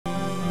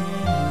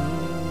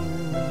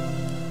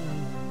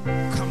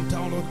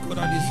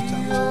over this church.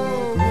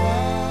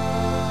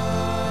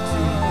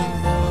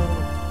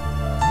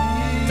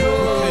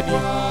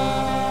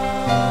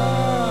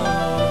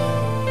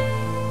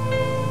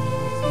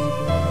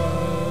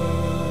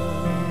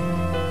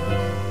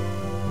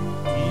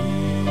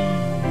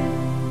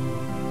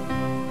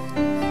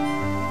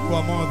 You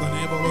are more than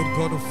able, Lord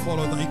God, to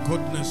follow thy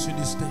goodness in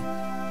this day,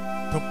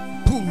 to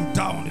pull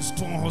down the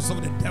strongholds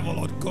of the devil,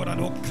 Lord God,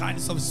 and all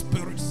kinds of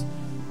spirits,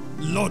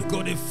 Lord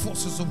God, the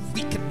forces of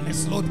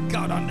wickedness, Lord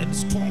God, and the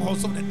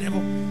strongholds of the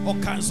devil, all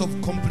kinds of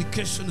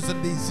complications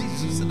and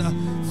diseases and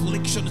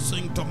afflictions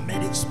and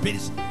tormenting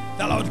spirits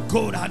that, Lord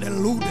God, had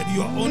eluded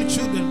your own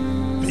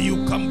children. May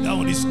you come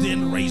down this day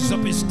and raise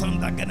up a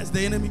stand against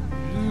the enemy,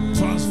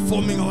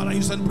 transforming our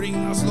lives and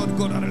bringing us, Lord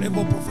God, at a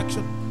level of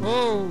perfection,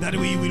 that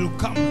we will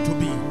come to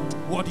be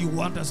what you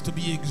want us to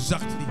be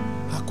exactly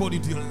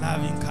according to your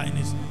loving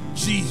kindness.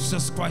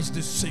 Jesus Christ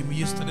the same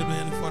yesterday, today,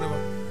 and forever.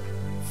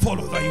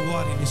 Follow thy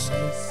word in this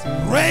day.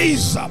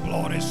 Raise up,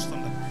 Lord, a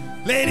standard.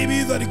 Let it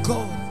be that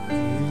God,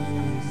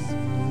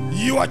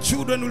 your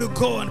children will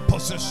go and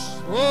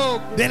possess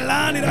the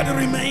land that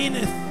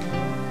remaineth,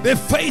 the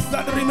faith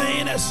that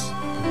remaineth,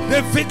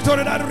 the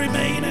victory that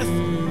remaineth,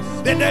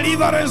 the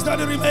deliverance that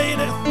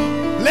remaineth.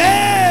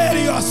 Let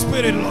your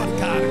spirit, Lord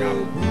God,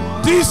 come.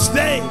 This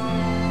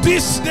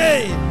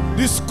day,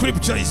 this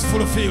scripture is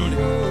fulfilled.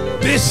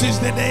 This is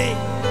the day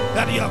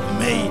that you have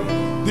made.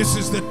 This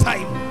is the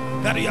time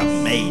that you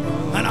have made.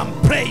 And I'm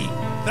praying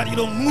that you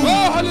don't move,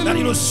 that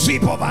you don't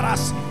sweep over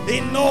us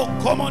in no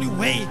common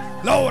way.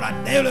 Lord,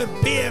 and there will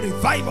be a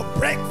revival,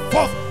 break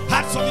forth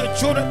hearts of your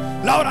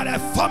children. Lord, and their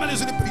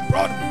families will be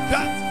brought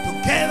back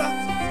together.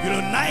 You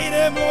unite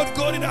them, Lord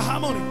God, in the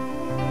harmony.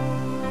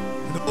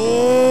 And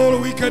all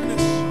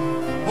wickedness,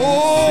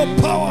 all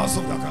powers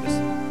of darkness,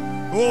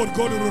 Lord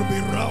God, will be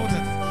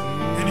routed.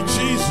 And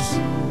Jesus,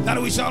 that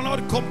we shall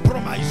not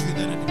compromise with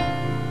anything.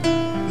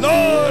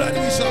 Lord, that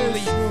we shall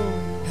live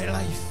a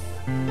life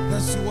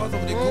that's the word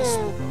of the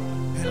gospel,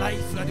 a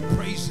life that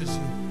praises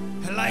you,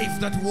 a life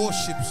that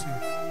worships you,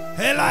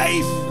 a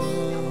life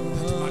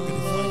that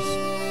magnifies you.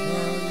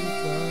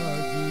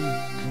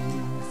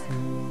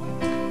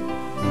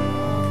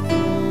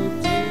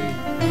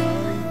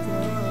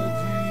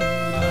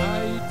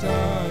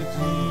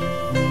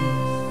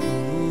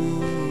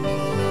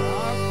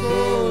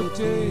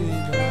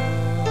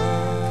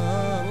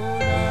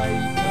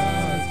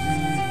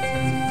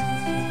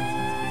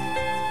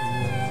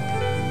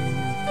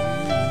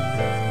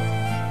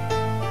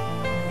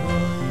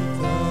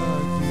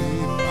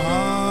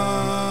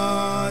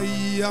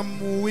 I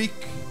am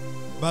weak,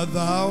 but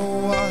thou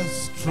art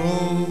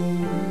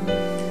strong.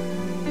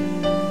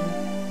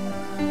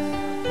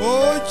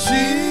 Oh,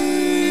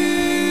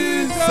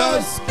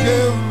 Jesus,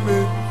 give me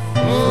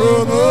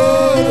from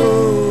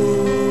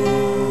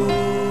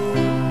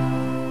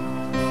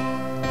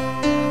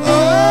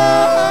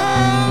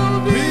I'll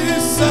be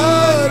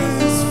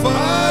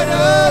satisfied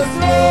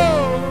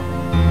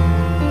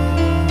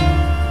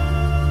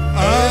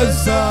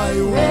as I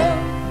walk.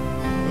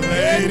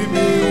 Let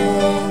me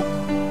walk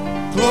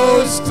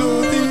close to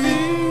thee.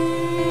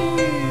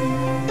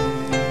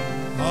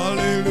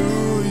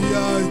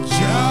 Hallelujah,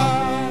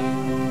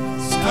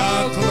 just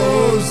start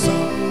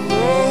closer,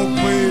 walk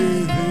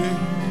with thee.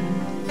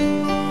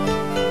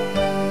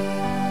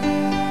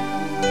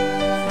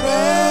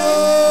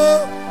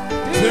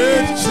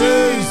 That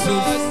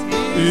Jesus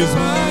is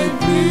my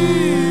plea.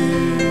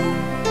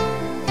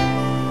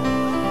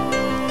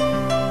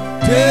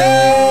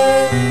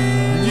 Take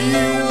me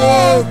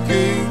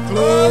walking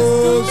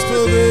close to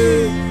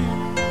thee.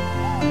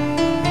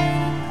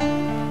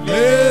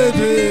 Let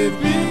it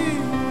be,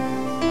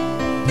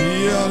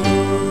 dear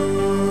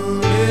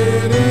Lord,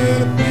 let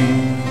it be.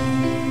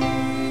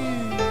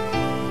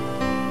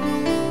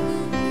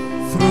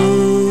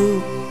 Through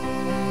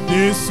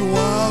this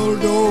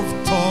world of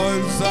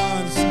toils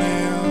and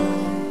snares,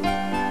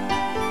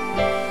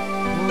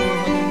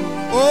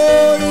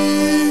 oh,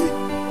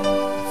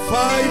 if I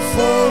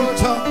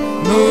falter,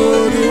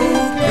 Lord, you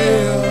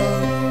care.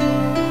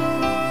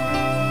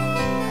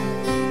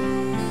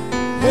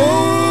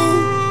 Oh,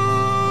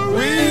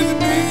 with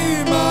me,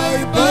 my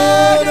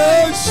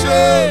burden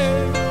share.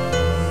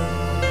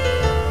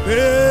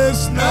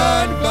 There's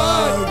none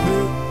but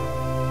thee,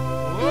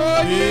 oh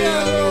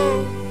dear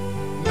Lord,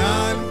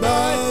 none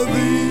but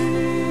thee.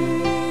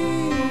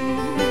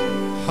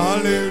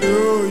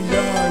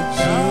 Hallelujah,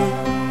 Jesus,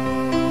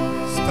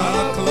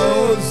 start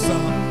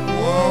closer,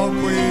 walk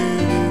with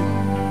thee.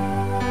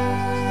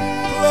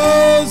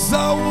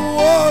 Closer,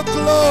 walk,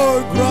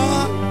 Lord,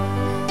 grant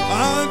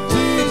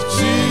until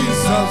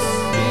Jesus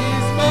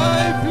is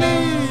my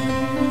plea.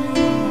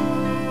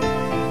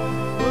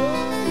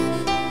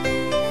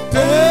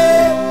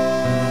 Take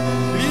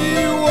me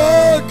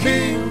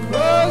walking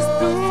close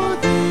to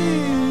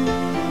thee.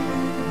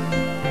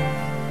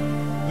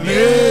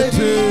 Let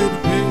it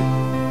be,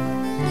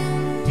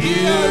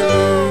 dear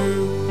Lord,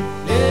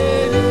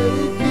 let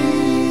it be.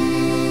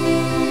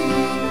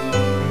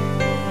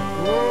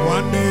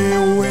 One day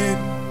when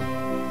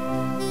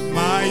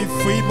my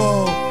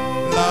feeble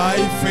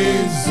life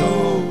is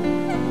over.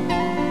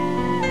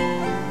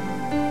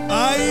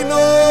 I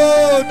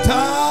know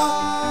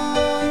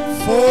time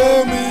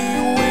for me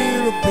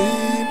will be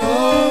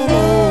no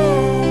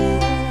more.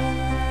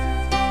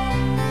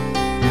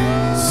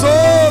 So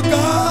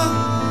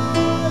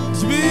God,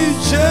 be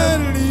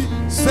gently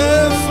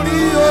set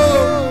free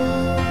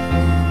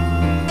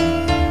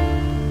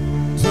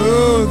to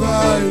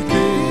thy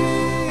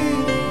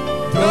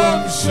kingdom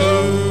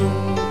show,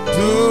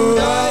 to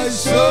thy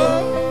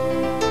soul.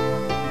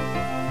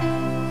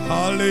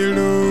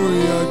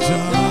 Hallelujah,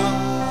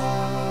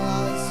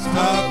 just a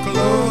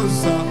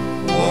closer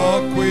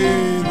walk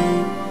with you.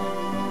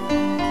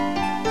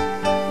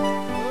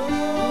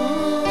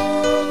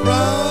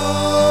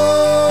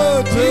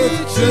 Run to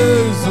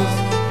Jesus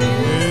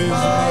is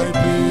my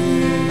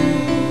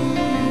peace.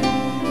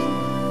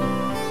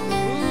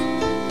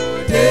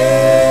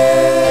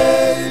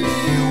 Daily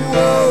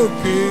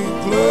walking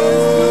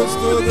close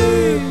to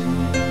thee.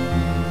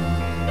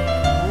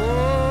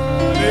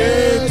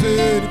 Let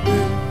it be,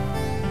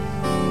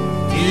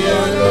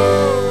 dear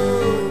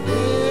Lord,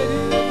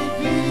 let it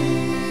be.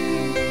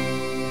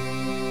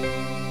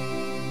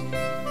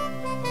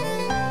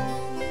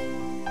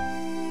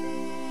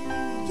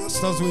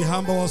 Just as we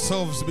humble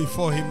ourselves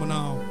before Him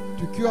now,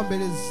 tukiwa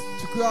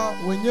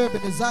wenyewe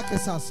mbele zake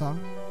sasa,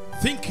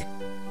 think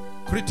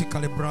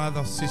critically,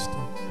 brother, sister.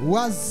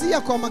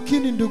 Wazia kwa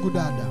makini, ndugu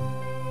dada.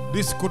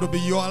 This could be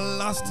your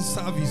last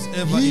service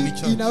ever in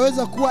church.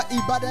 Inaweza kuwa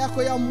ibada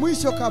yako ya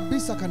mwisho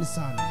kabisa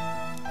kanisani.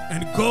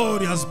 And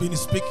God has been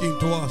speaking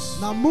to us.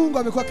 Na Mungu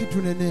amekuwa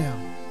akitunenea.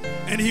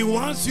 And He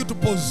wants you to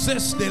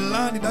possess the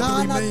land that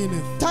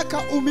remaineth. Nataka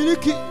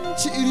umiliki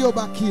nchi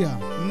iliyobakia.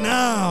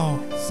 Now,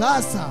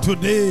 sasa,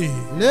 today,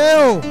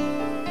 leo,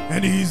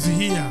 and He is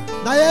here.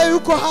 Na yeye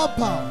yuko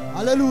hapa.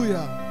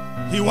 Hallelujah.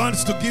 He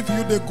wants to give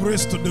you the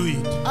grace to do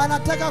it.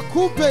 Anataka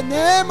kupe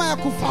neema ya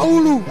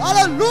kufaulu.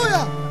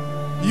 Hallelujah.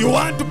 You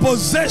want to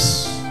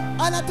possess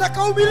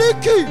anataka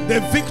umiliki the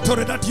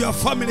victory that your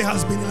family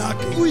has been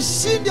lacking.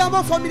 Ushindi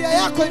ambao familia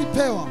yako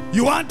ilipewa.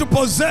 You want to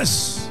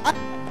possess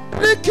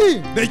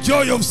the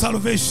joy of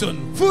salvation.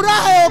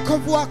 Furaha ya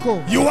wokovu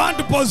wako. You want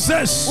to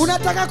possess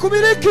unataka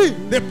kumiliki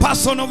the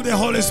person of the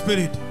Holy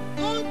Spirit.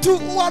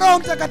 Mtu wa Roho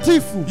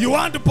Mtakatifu. You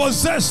want to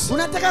possess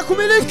unataka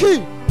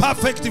kumiliki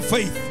perfect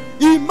faith.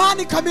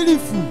 Imani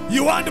kamilifu.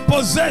 You want to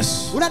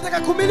possess unataka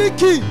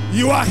kumiliki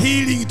your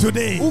healing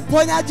today.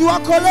 Uponyaji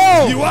wako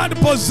leo. You want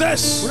to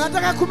possess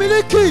unataka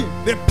kumiliki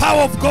the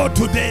power of God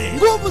today.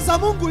 Nguvu za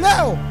Mungu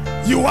leo.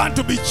 You want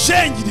to be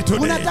changed today.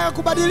 Unataka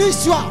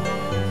kubadilishwa.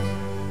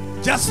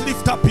 Just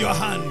lift up your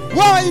hand.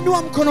 Wewe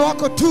inua mkono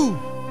wako tu.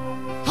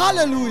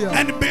 Hallelujah.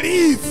 And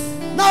believe.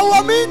 Na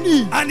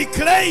uamini. And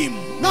claim.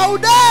 Na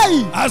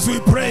udai. As we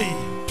pray.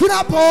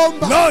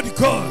 Tunapoomba. Lord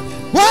God,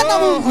 Bwana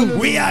Mungu,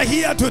 we are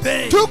here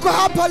today. Tuko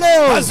hapa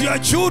leo. As your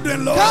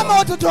children, Lord. Kama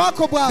watoto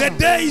wako Bwana. The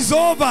day is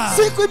over.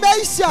 Siku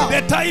imeisha.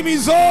 The time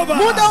is over.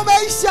 Muda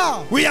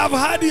umeisha. We have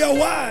heard your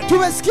word.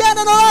 Tumesikia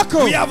neno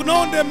lako. We have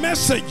known the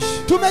message.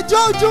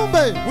 Tumejua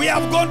ujumbe. We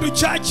have gone to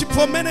church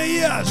for many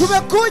years.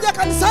 Tumekuja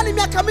kanisani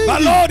miaka mingi.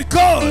 But Lord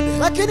God,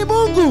 lakini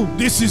Mungu,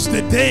 this is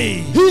the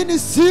day. Hii ni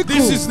siku.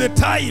 This is the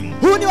time.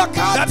 Huu ni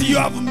wakati that you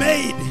have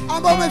made.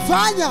 Ambao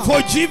umefanya.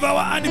 Forgive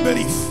our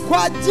unbelief.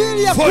 Kwa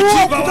ajili ya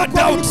forgive our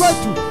doubts.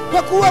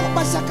 Kwa kuwa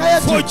mashaka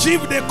yetu.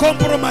 Forgive the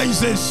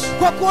compromises.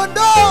 Kwa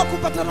kuondoa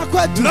kupatana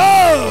kwetu.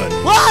 Lord,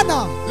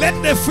 Bwana, let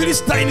the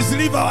Philistines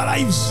live our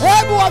lives.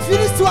 Hebu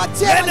Wafilisti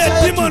waachie maisha yetu. Let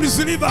the demons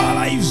live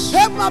our lives.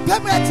 Hebu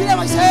mapepo yaachie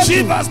maisha yetu.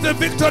 Give us the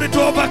victory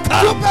to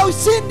overcome. Tupe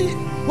ushindi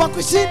wa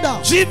kushinda.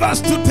 Give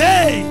us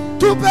today.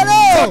 Tupe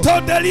leo.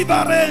 Total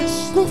deliverance.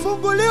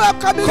 Kufunguliwa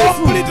kamilifu.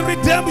 Complete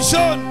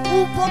redemption.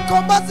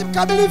 Ukombozi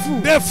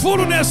mkamilifu. The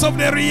fullness of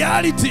the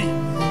reality.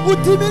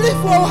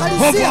 Utimilifu wa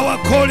uhalisia. Of our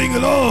calling,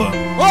 Lord.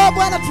 Oh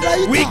Bwana,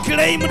 tunaita. We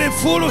claim the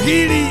full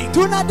healing.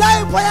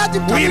 Tunadai uponyaji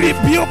mkamilifu. We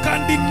rebuke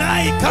and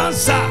deny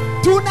cancer.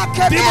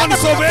 Tunakemea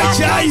demons of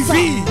HIV.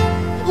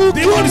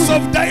 Demons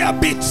of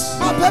diabetes.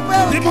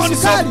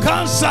 Demons of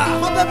cancer.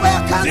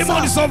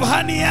 Demons of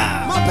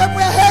hernia.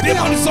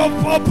 Demons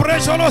of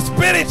operational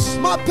spirits.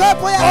 All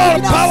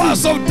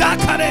powers of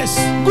darkness.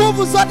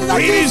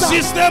 We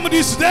resist them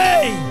this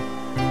day.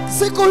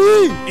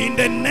 In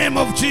the name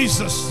of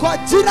Jesus.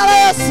 Let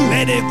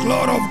the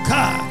glory of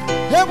God.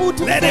 Let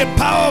the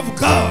power of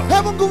God.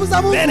 Let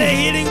the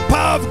healing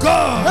power of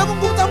God.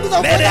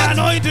 Let the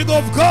anointing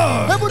of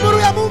God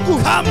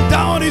come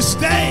down this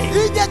day.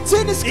 In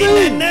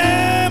the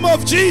name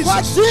of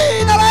Jesus.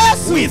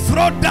 We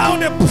throw down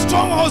the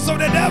strongholds of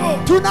the devil.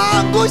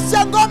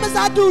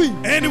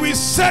 And we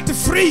set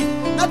free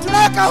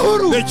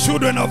the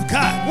children of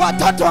God.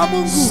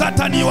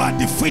 Satan, you are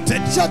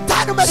defeated.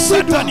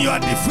 Satan, you are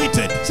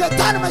defeated.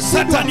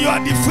 Satan, you are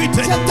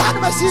defeated.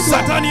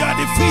 Satan, you are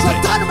defeated.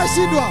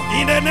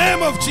 In the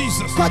name of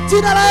Jesus.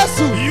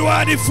 You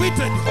are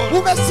defeated.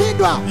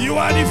 You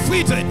are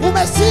defeated.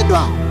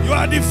 You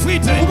are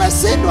defeated.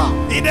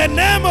 In the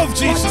name of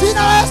Jesus.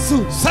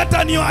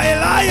 Satan, you are a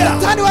liar.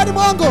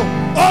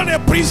 All the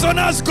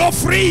prisoners go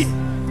free.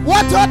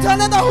 Watu wote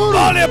wanaenda huru.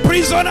 All the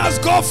prisoners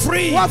go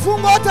free.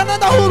 Wafungwa wote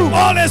wanaenda huru.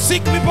 All the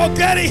sick people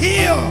get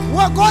healed.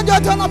 Wagonjwa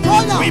wote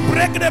wanapona. We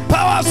break the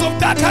powers of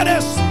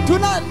darkness.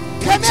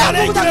 Tunakemea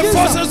nguvu za the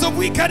giza. forces of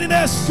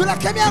wickedness.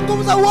 Tunakemea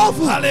nguvu za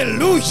uovu.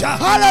 Hallelujah.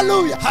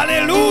 Hallelujah.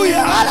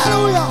 Hallelujah.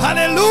 Hallelujah. Hallelujah.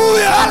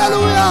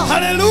 Hallelujah. Hallelujah.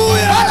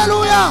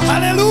 Hallelujah.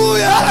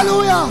 Hallelujah.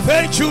 Hallelujah.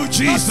 Thank you,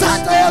 Jesus.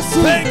 Asante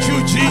Yesu. Thank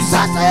you, Jesus.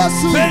 Asante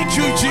Yesu. Thank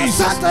you,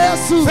 Jesus. Asante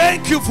Yesu.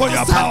 Thank you for your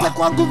Asante power.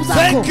 kwa nguvu zako.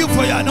 Thank you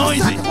for your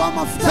anointing. Asante kwa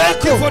mafuta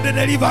Thank you yako. for the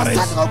deliverance.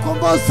 Asante kwa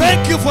ukombozi.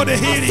 Thank you for the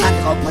healing.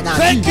 Asante kwa uponyaji.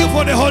 Thank you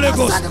for the Holy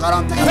Ghost. Asante kwa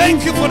Roho Mtakatifu.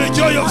 Thank you for the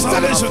joy of Asante kwa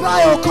salvation.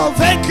 furaha ya wokovu.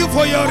 Thank you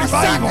for your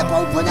Asante kwa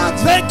revival.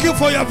 uponyaji. Thank you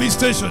for your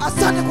visitation.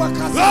 Asante kwa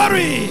kazi.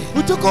 Glory.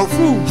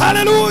 Utukufu.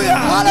 Hallelujah.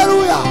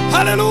 Hallelujah.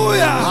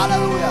 Hallelujah.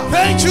 Hallelujah.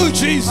 Thank you,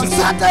 Jesus.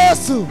 Asante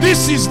Yesu.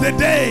 This is the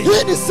day.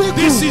 Hii ni siku.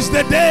 This is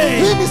the day.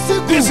 Hii ni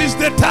siku. This is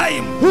the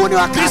time. Huu ni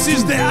wakati. This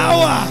is the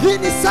hour Hii ni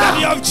that saa.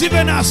 you have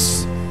given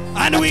us.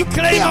 And we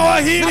claim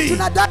our healing.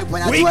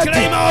 We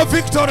claim our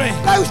victory.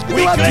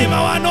 We claim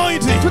our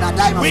anointing.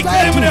 We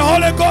claim the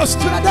Holy Ghost.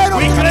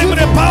 We claim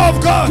the power of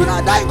God.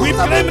 We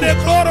claim the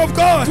glory of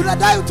God.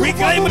 We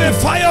claim the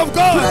fire of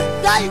God.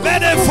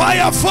 Let the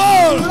fire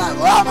fall.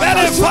 Let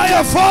the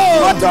fire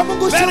fall. Let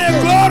the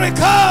glory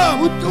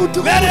come.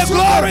 Let the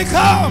glory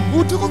come.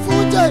 Utukufu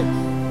uje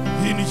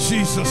In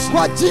Jesus'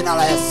 kwa name. jina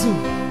la Yesu.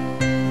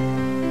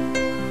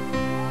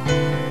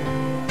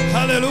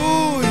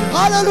 Hallelujah.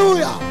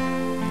 Hallelujah.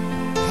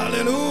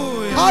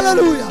 Hallelujah.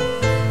 Hallelujah.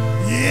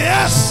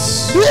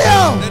 Yes.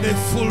 Ndio. Let the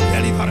full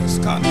deliverance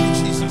come in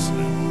Jesus'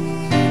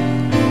 name.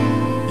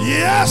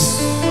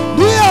 Yes.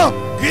 Ndio.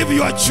 Give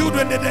your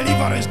children the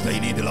deliverance they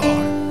need,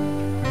 Lord.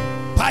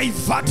 By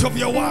virtue of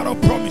your word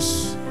of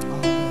promise,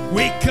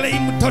 we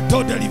claim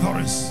total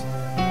deliverance.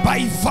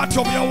 By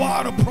virtue of your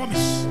word of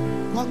promise,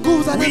 Kwa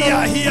nguvu za we neno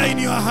are la here in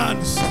your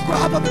hands. Mungu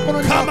hapa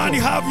mikononi Come mwako. and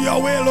have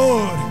your way,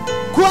 Lord.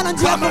 Kuwa na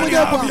njia Come yako and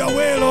mwenyewe have Bwana. your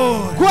way,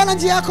 Lord. Kuwa na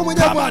njia yako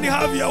mwenyewe Come and Bwana.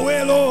 have your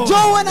way, Lord.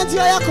 Njoo uwe na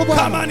njia yako Come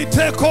Bwana. and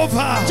take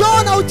over.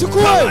 Njoo na Come and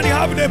uchukue.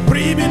 have the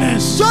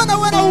preeminence. Njoo na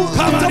uwe na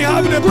Come and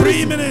have the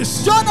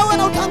preeminence. Njoo na uwe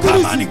na Come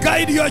utangulizi. and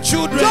guide your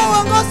children. Njoo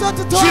uongoze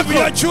watoto Give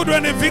your wako.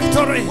 children a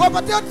victory.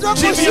 Wapatie watoto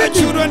wako Give your ushindi.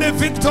 children a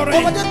victory.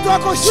 Wapatie watoto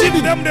wako Give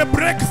ushindi. them the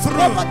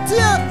breakthrough.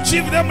 Wapatie.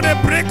 Give them the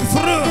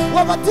breakthrough.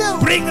 Wapatie.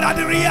 Bring that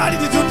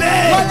reality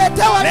today.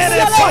 Waletewa Let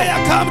nisia the leo. fire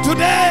come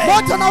today.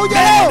 Moto na uje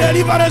Let leo. the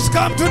deliverance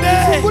come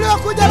today. Funguliwa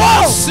kuja leo.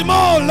 Once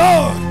more,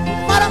 Lord.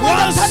 Mara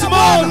moja Once tena more,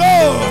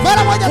 Bwana. Lord.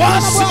 Mara moja tena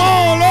Once Bwana.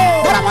 more,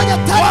 Lord. Mara moja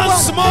tena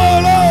Once Bwana.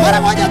 more, Lord. Mara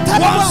moja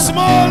tena Once Bwana.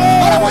 more,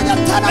 Mara Lord. moja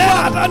tena Let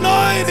Bwana. that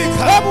anointing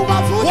Hebu come.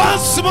 mafuta.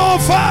 Once more,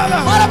 Father.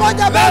 Mara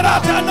moja Let Baba.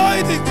 that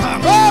anointing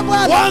come.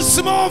 Bwana.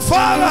 Once more,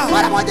 Father.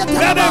 Mara moja tena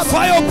Let the Baba.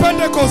 fire of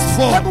Pentecost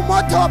fall. Hebu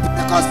moto wa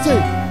Pentekoste.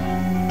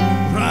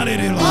 Run it,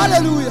 Lord.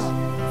 Hallelujah.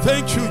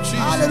 Thank you, Jesus.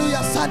 Hallelujah.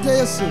 Asante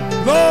Yesu.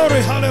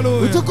 Glory,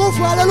 hallelujah.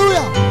 Utukufu.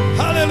 Hallelujah.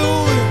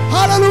 Hallelujah.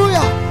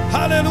 Hallelujah.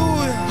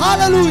 Hallelujah.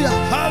 Hallelujah.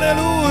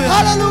 Hallelujah.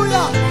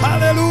 Hallelujah.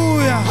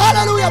 Hallelujah.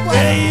 Hallelujah Bwana.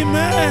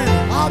 Amen.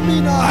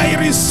 Amina. I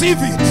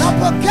receive it.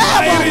 Napokea I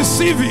Bwana.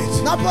 receive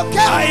it.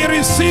 Napokea. I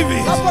receive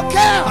it.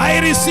 Napokea. I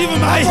receive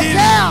my healing.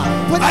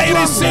 Napokea. I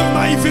receive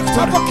my victory.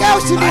 Napokea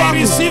ushindi I wangu.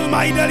 receive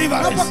my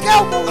deliverance.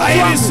 Napokea uponyaji I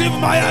wangu. receive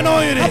my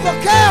anointing.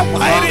 Napokea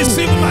uponyaji I wangu.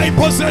 receive my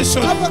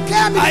possession.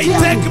 Napokea I miliki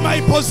yangu. take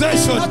my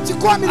possession.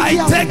 Nachukua miliki I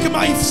yangu. take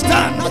my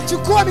stand.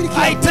 Nachukua miliki I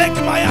yangu.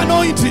 take my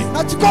anointing.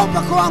 Nachukua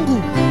mpako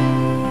wangu.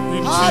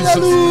 In Jesus.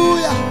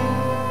 Hallelujah.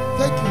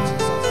 Thank you,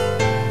 Jesus.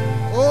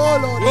 Oh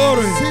Lord,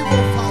 Glory. receive, oh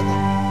Father.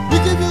 We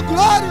give you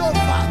glory, oh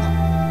Father.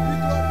 We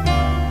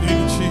glorify. In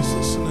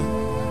Jesus' name.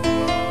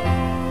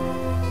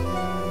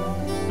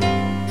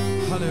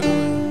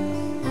 Hallelujah.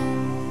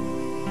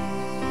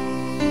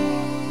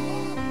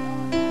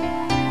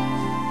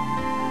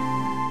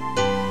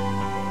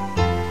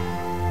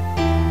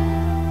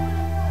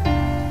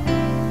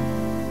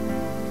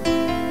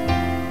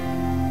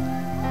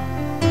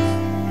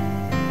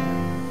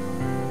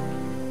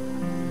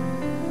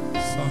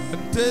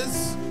 Asante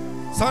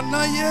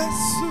sana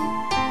Yesu,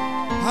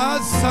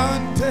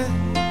 asante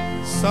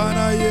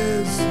sana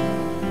Yesu,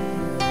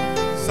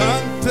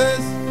 asante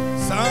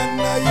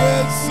sana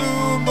Yesu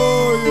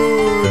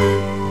moyoni,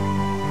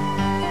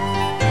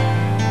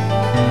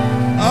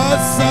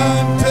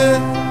 asante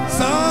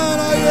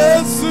sana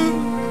Yesu,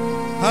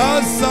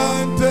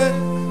 asante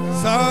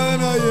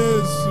sana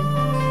Yesu,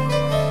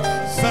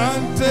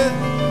 asante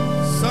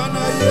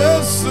sana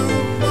Yesu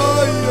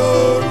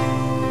moyoni.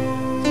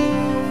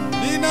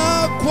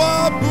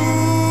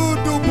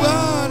 Ninakuabudu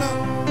Bwana,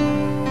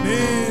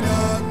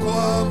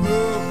 ninakuabudu.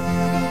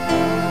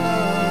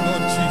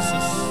 Lord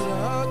Jesus,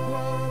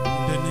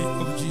 in the name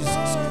of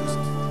Jesus Christ.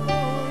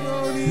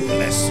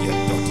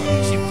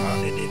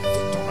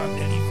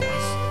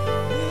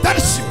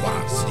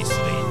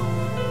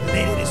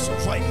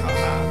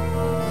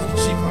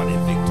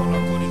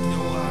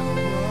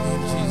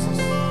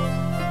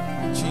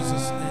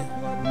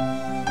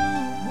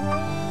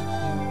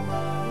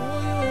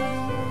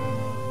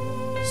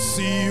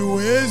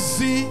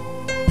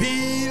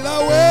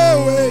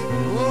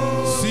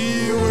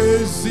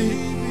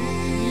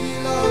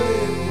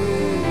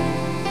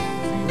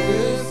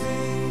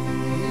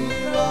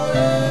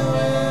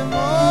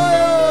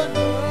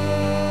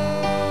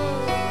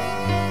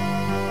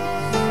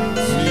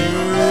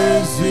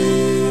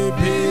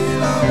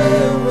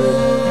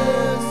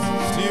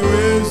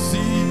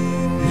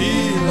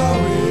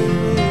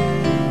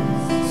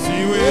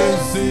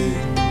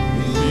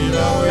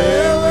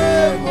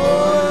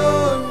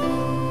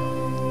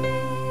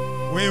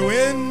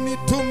 Wewe ni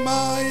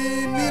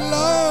tumaini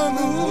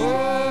langu,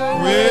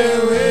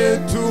 wewe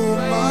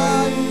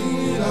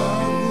tumaini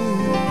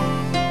langu,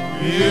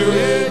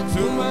 wewe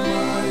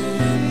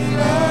tumaini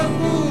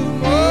langu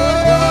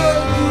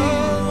moyoni,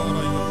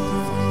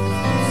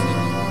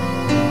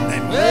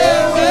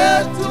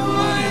 wewe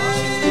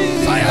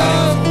tumaini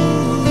langu,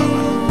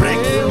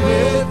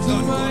 wewe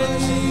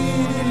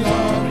tumaini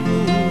langu,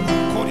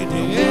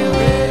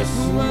 wewe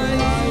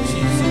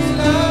tumaini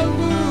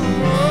langu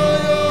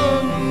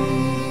moyoni.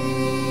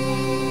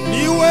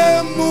 Niwe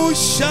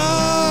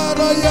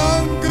mushara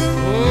yangu,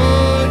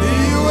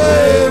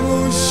 niwe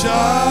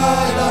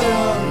mushara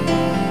yangu,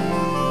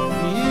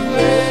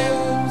 niwe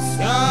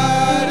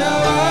mushara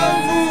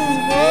wangu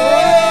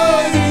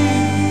moyoni.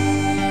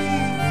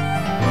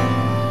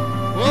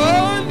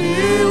 Oh,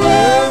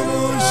 niwe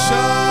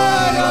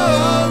mushara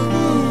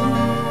wangu,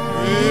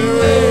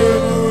 niwe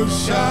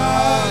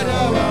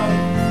mushara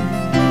wangu,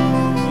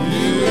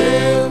 niwe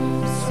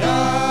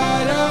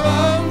mushara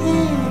wangu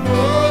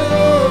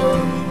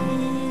moyoni.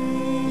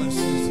 Bless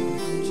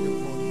you,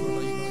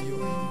 Lord,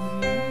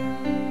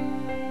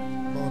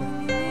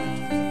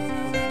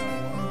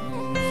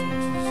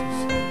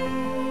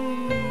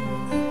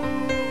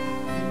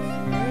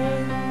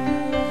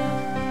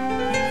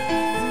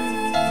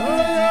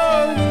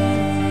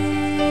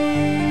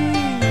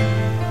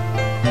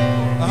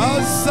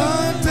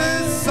 asante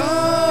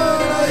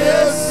sana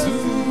Yesu,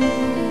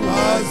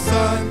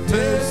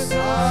 asante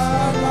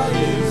sana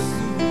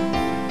Yesu,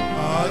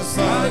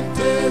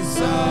 asante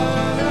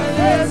sana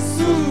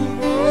Yesu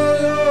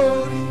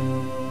moyoni.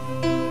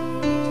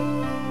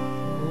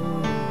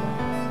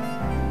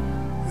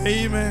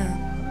 Amen.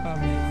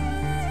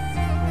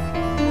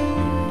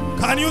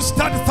 Can you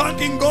start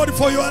thanking God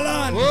for your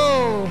land?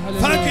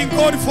 Thanking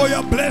God for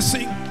your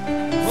blessing.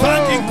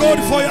 Thanking God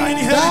for your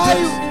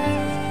inheritance.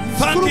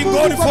 Thanking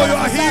God for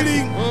your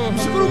healing.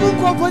 Mshukuru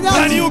Mungu kwa Can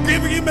uponyaji. you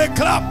give him a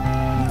clap?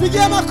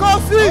 Mpigie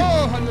makofi.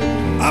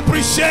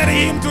 Appreciate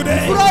him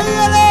today.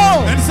 Furahia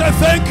leo. And say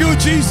thank you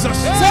Jesus.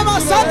 Sema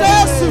asante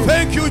Yesu.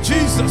 Thank you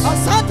Jesus.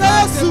 Asante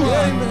Yesu.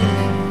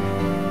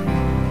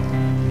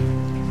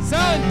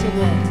 Asante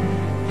Bwana.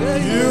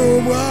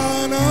 You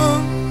Bwana,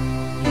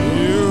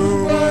 you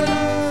Bwana,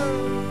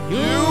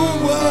 you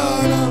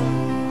Bwana,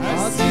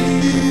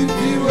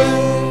 asifiwe.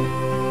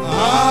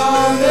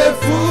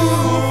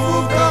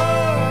 Amefufuka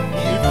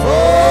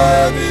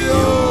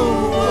hivyo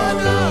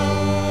Bwana.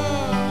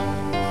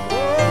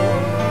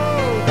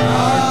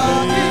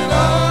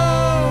 Akila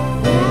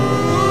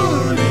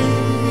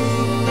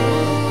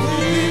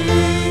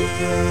ulimi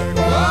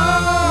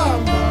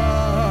kwamba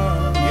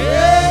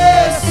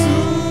Yesu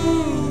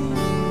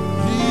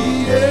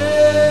ndiye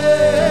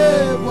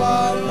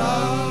Bwana.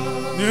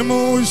 Ni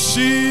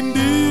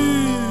mushindi,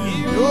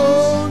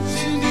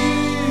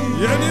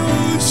 yani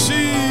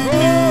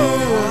ushindi,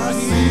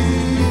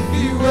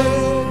 asifiwe.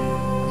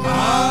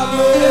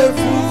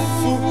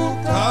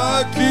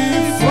 Amefufuka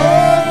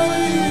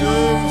kifoni,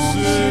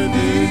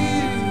 ushindi.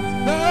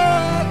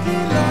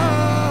 Akila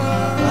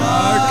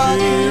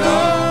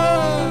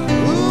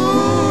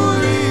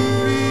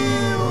ulimi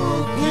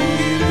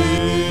ukiri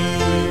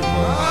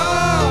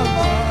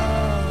kwamba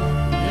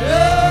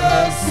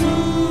Yesu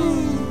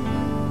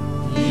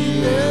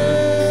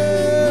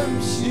ndiye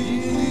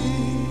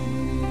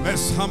mshindi.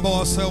 Let's humble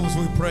ourselves,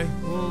 we pray.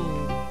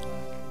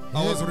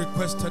 I was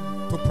requested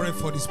to pray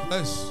for this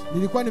place.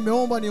 Nilikuwa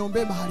nimeomba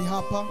niombee mahali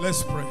hapa.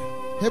 Let's pray.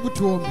 Hebu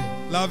tuombe.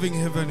 Loving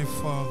Heavenly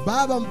Father,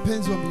 Baba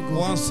mpenzi wa mbinguni,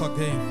 once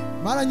again,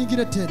 mara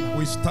nyingine tena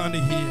we stand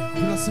here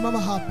tunasimama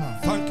hapa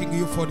thanking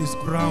you for this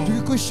ground,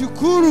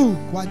 tukikushukuru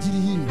kwa ajili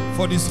hii,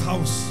 for this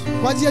house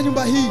kwa ajili ya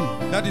nyumba hii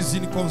that is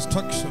in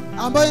construction.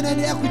 ambayo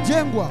inaendelea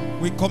kujengwa.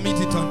 We commit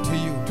it unto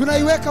you,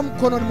 Tunaiweka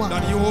mkononi mwako,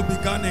 that you will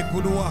begin a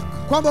good work.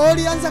 kwamba wewe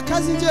ulianza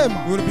kazi njema,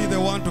 You will be the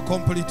one to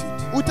complete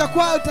it.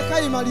 utakuwa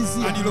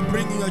utakayeimalizia, And you will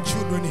bring your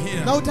children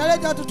here na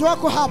utaleta watoto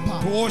wako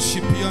hapa to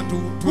worship you and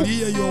to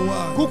hear your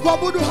word.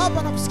 kukuabudu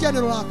hapa na kusikia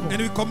neno lako.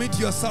 And we commit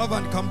your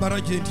servant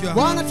Kambaraje into your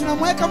Bwana, hands.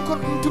 tunamweka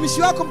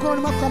mtumishi wako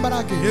mkononi mwako,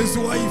 Kambarage, His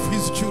wife,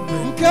 his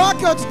children, mke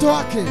wake, watoto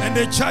wake and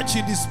the church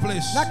in this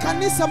place. na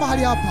kanisa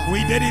mahali hapa. We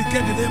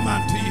dedicate them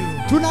unto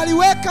you.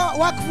 Tunaliweka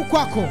wakfu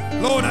kwako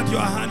Lord, that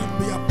your hand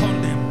will be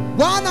upon them.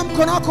 Bwana,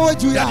 mkono wako uwe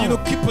juu That you yao,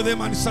 will keep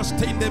them and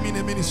sustain them in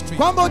a ministry.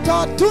 kwamba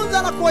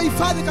utawatunza na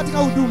kuwahifadhi katika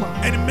huduma,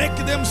 And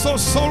make them so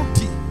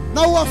salty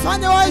na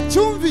uwafanye wawe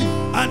chumvi,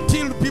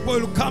 until people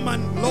will come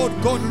and, Lord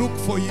God, look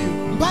for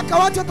you. mpaka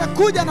watu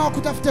watakuja na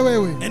wakutafute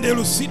wewe, And they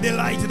will see the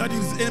light that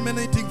is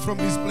emanating from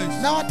this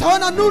place. na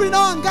wataona nuru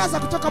inayoangaza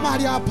kutoka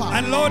mahali hapa.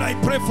 And Lord, I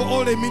pray for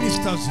all the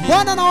ministers here,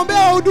 Bwana, naombea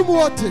wahudumu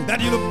wote,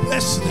 that you will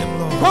bless them,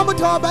 Lord. kwamba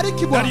utawabariki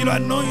That you Bwana, will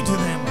anoint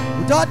them,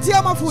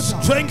 utawatia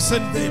mafuta,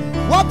 strengthen them,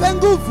 wape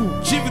nguvu,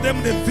 give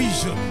them the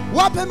vision,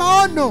 wape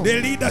maono,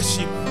 the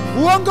leadership,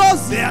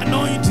 uongozi, the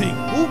anointing,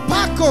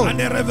 upako and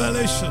the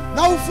revelation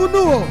na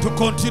ufunuo to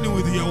continue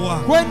with your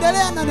work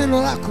kuendelea na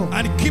neno lako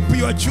and keep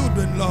your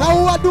children, na Lord.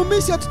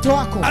 uwadumishe watoto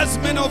wako. As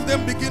many of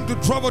them begin to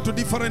travel to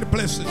different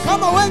places,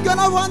 Kama wengi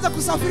wanavyoanza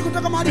kusafiri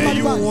kutoka mahali may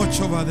you mbalimbali,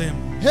 watch over them.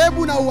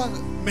 hebu na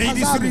May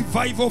this uwatazame.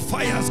 revival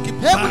fires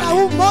keep Hebu na burning.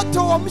 huu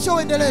moto wa mwisho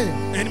uendelee.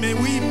 And may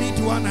we meet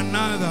one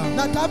another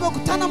Na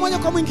tutakapokutana moja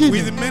kwa mwingine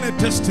with many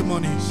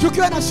testimonies.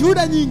 tukiwa na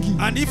shuhuda nyingi,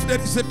 And if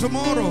there is a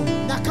tomorrow,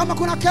 na kama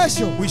kuna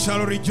kesho we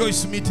shall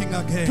rejoice meeting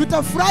again.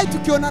 tutafurahi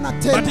tukionana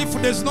But tena.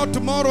 if there's no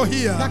tomorrow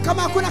here, Na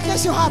kama hakuna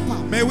kesho hapa,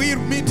 may we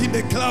meet in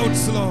the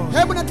clouds, Lord,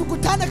 hebu na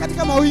tukutane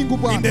katika mawingu in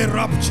Bwana, the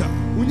rapture.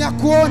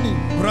 unyakuoni.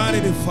 Grant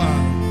it,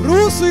 Father,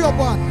 Ruhusu hiyo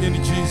Bwana, in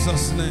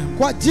Jesus' name.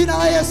 kwa jina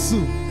la Yesu,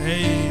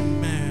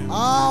 Amen.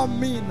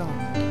 amina.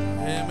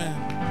 Amen.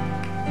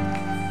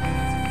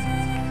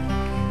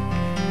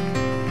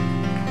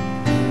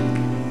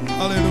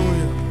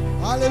 Hallelujah.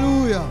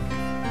 Haleluya,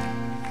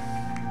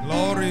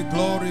 Glory,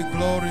 glory,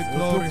 glory,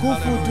 glory. tukufu,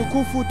 Hallelujah.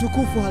 tukufu,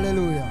 tukufu,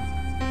 haleluya,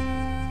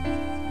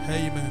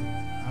 Amen.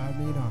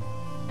 amina.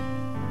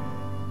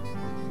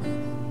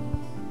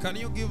 Can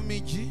you give me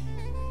G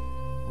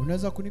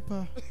Unaweza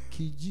kunipa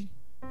kiji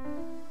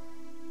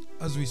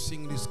as we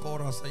sing this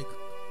chorus? I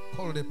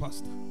call the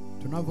pastor.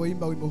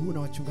 tunavyoimba wimbo huu na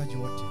wachungaji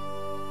wote.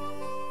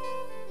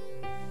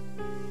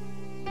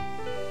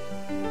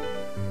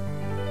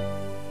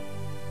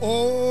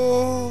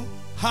 Oh,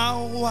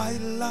 how I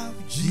love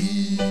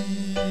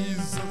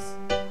Jesus.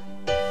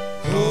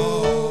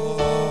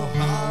 Oh,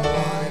 how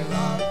I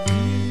love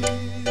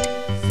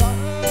Jesus.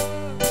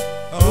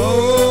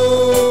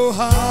 Oh,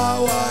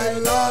 how I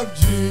love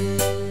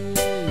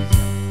Jesus.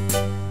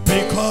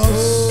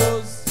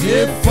 Because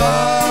He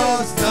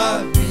first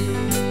loved me.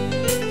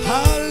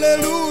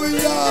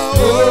 Hallelujah.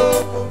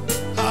 Oh,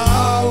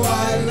 how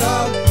I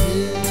love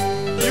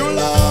Him. You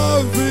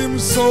love Him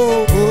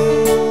so.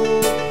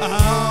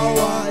 How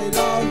I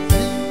love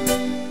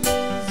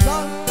Jesus.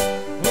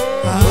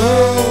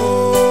 Oh,